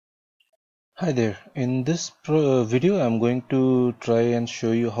Hi there. In this video, I'm going to try and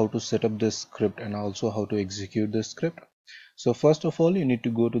show you how to set up this script and also how to execute this script. So first of all, you need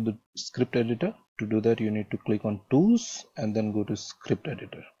to go to the script editor. To do that, you need to click on Tools and then go to Script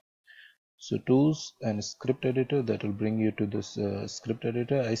Editor. So Tools and Script Editor, that will bring you to this script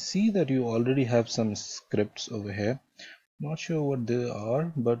editor. I see that you already have some scripts over here. Not sure what they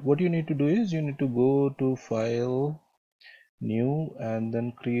are, but what you need to do is you need to go to File, New, and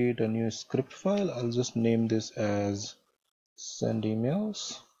then create a new script file. I'll just name this as send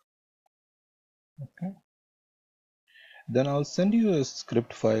emails. Okay, then I'll send you a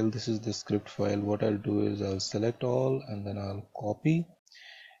script file. This is the script file. What I'll do is I'll select all and then I'll copy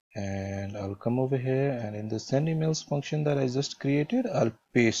and I'll come over here, and in the send emails function that I just created, I'll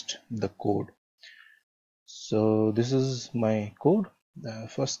paste the code. So this is my code. The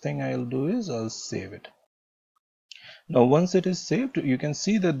first thing I'll do is I'll save it. Now once it is saved, you can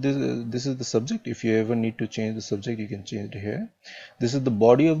see that this is the subject. If you ever need to change the subject, you can change it here. This is the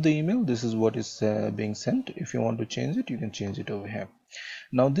body of the email. This is what is being sent. If you want to change it, you can change it over here.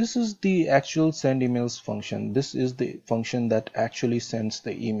 Now this is the actual send emails function. This is the function that actually sends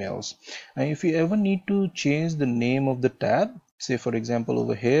the emails. And if you ever need to change the name of the tab, say for example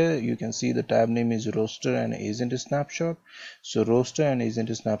over here you can see the tab name is roster and agent snapshot. So roster and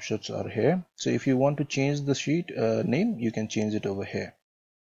agent snapshots are here. So if you want to change the sheet name, you can change it over here.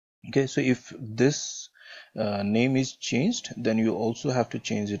 Okay, so if this name is changed, then you also have to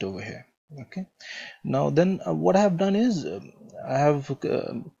change it over here. Okay, now then what I have done is I have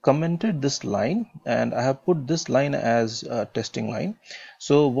commented this line and I have put this line as a testing line.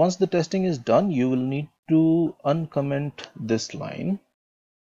 So once the testing is done, you will need to uncomment this line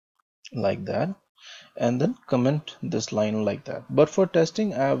like that and then comment this line like that. But for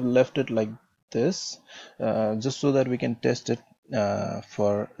testing, I have left it like this just so that we can test it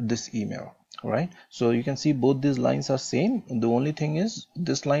for this email. Right, so you can see both these lines are same. The only thing is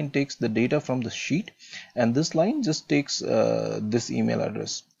this line takes the data from the sheet and this line just takes this email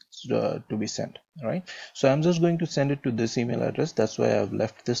address to be sent. Right, so I'm just going to send it to this email address. That's why I've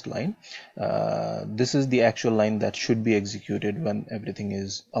left this line. This is the actual line that should be executed when everything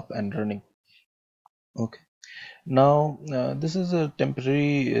is up and running. Okay, now this is a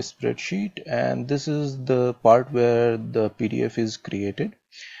temporary spreadsheet and this is the part where the PDF is created.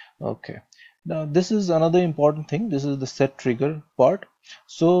 Okay, now this is another important thing. This is the set trigger part.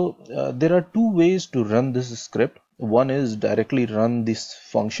 So there are two ways to run this script. One is directly run this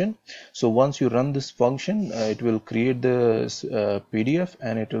function. So once you run this function, it will create the PDF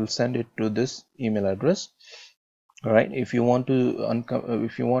and it will send it to this email address. All right, if you want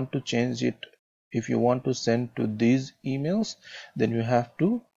to change it, if you want to send to these emails, then you have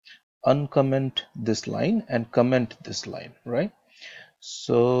to uncomment this line and comment this line. Right,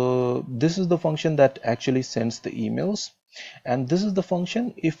 so this is the function that actually sends the emails, and this is the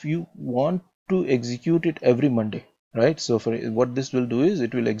function if you want to execute it every Monday. Right, so for what this will do is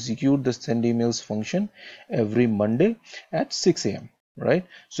it will execute the send emails function every Monday at 6 a.m. Right,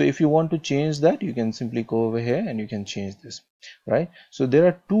 so if you want to change that, you can simply go over here and you can change this. Right, so there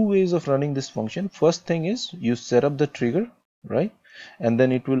are two ways of running this function. First thing is you set up the trigger, right, and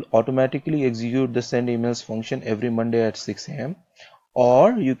then it will automatically execute the send emails function every Monday at 6 a.m.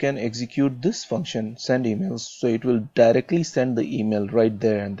 or you can execute this function send emails, so it will directly send the email right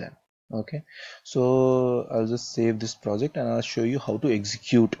there and then. Okay, so I'll just save this project and I'll show you how to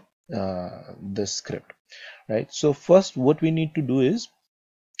execute the script. Right, so first what we need to do is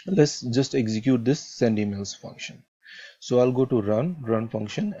let's just execute this send emails function. So I'll go to run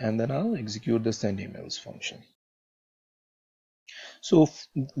function and then I'll execute the send emails function. So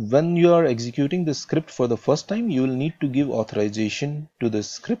when you are executing the script for the first time, you will need to give authorization to the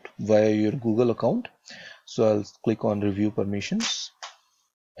script via your Google account. So I'll click on review permissions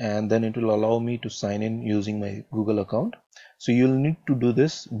and then it will allow me to sign in using my Google account. So you'll need to do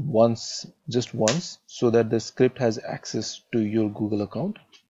this once, just once, so that the script has access to your Google account.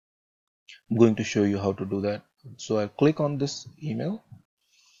 I'm going to show you how to do that. So I'll click on this email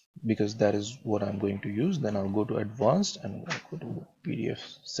because that is what I'm going to use. Then I'll go to advanced and I'll go to PDF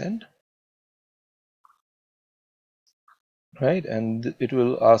send. Right, and it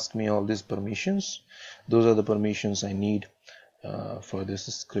will ask me all these permissions. Those are the permissions I need for this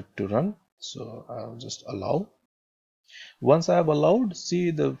script to run. So I'll just allow. Once I have allowed,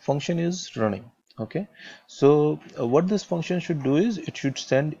 see the function is running. Okay, so what this function should do is it should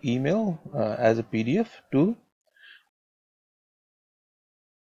send email as a PDF to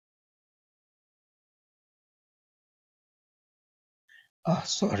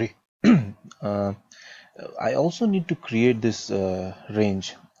sorry I also need to create this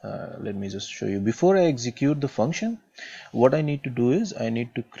range. let me just show you. Before I execute the function, what I need to do is I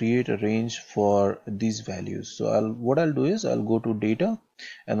need to create a range for these values. So what I'll do is I'll go to data,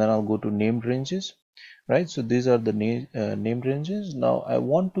 and then I'll go to named ranges, right? So these are the named ranges. Now I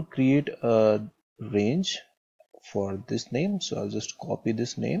want to create a range for this name, so I'll just copy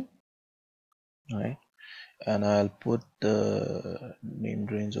this name, right? And I'll put the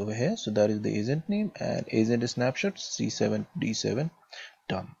named range over here. So that is the agent name, and agent snapshot C7D7.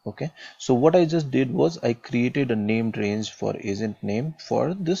 Done. Okay, so what I just did was I created a named range for agent name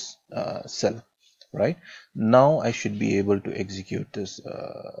for this cell. Right now I should be able to execute this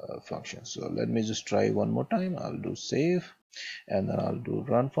function. So let me just try one more time. I'll do save, and then I'll do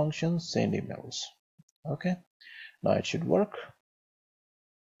run function, send emails. Okay, now it should work.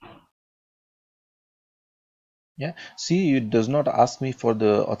 Yeah, see, it does not ask me for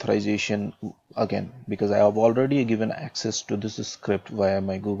the authorization again, because I have already given access to this script via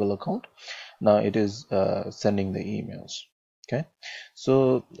my Google account. Now it is sending the emails. Okay,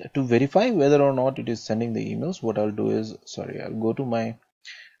 so to verify whether or not it is sending the emails, what I'll do is, sorry, I'll go to my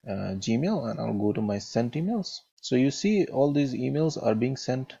Gmail, and I'll go to my sent emails. So you see all these emails are being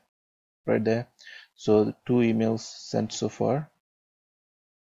sent right there. So the 2 emails sent so far.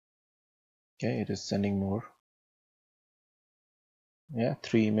 Okay, it is sending more. Yeah,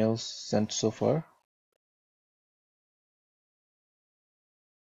 3 emails sent so far.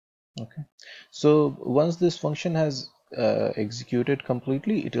 Okay, so once this function has executed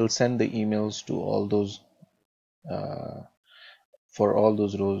completely, it will send the emails to all those for all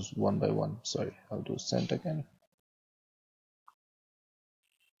those rows one by one. Sorry, I'll do sent again.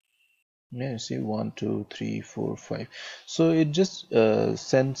 Yeah, you see 1 2 3 4 5. So it just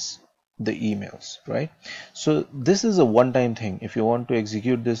sends the emails, right? So this is a one-time thing. If you want to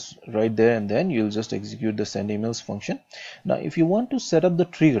execute this right there and then, you'll just execute the send emails function. Now if you want to set up the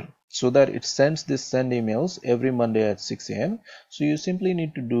trigger so that it sends this send emails every Monday at 6 a.m., so you simply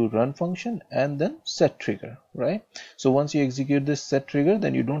need to do run function and then set trigger, right? So once you execute this set trigger,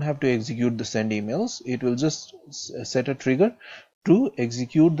 then you don't have to execute the send emails. It will just set a trigger to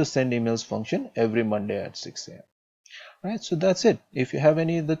execute the send emails function every Monday at 6 a.m. Right, so that's it. If you have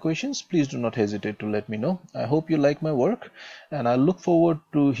any other questions, please do not hesitate to let me know. I hope you like my work, and I look forward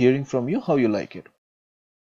to hearing from you how you like it.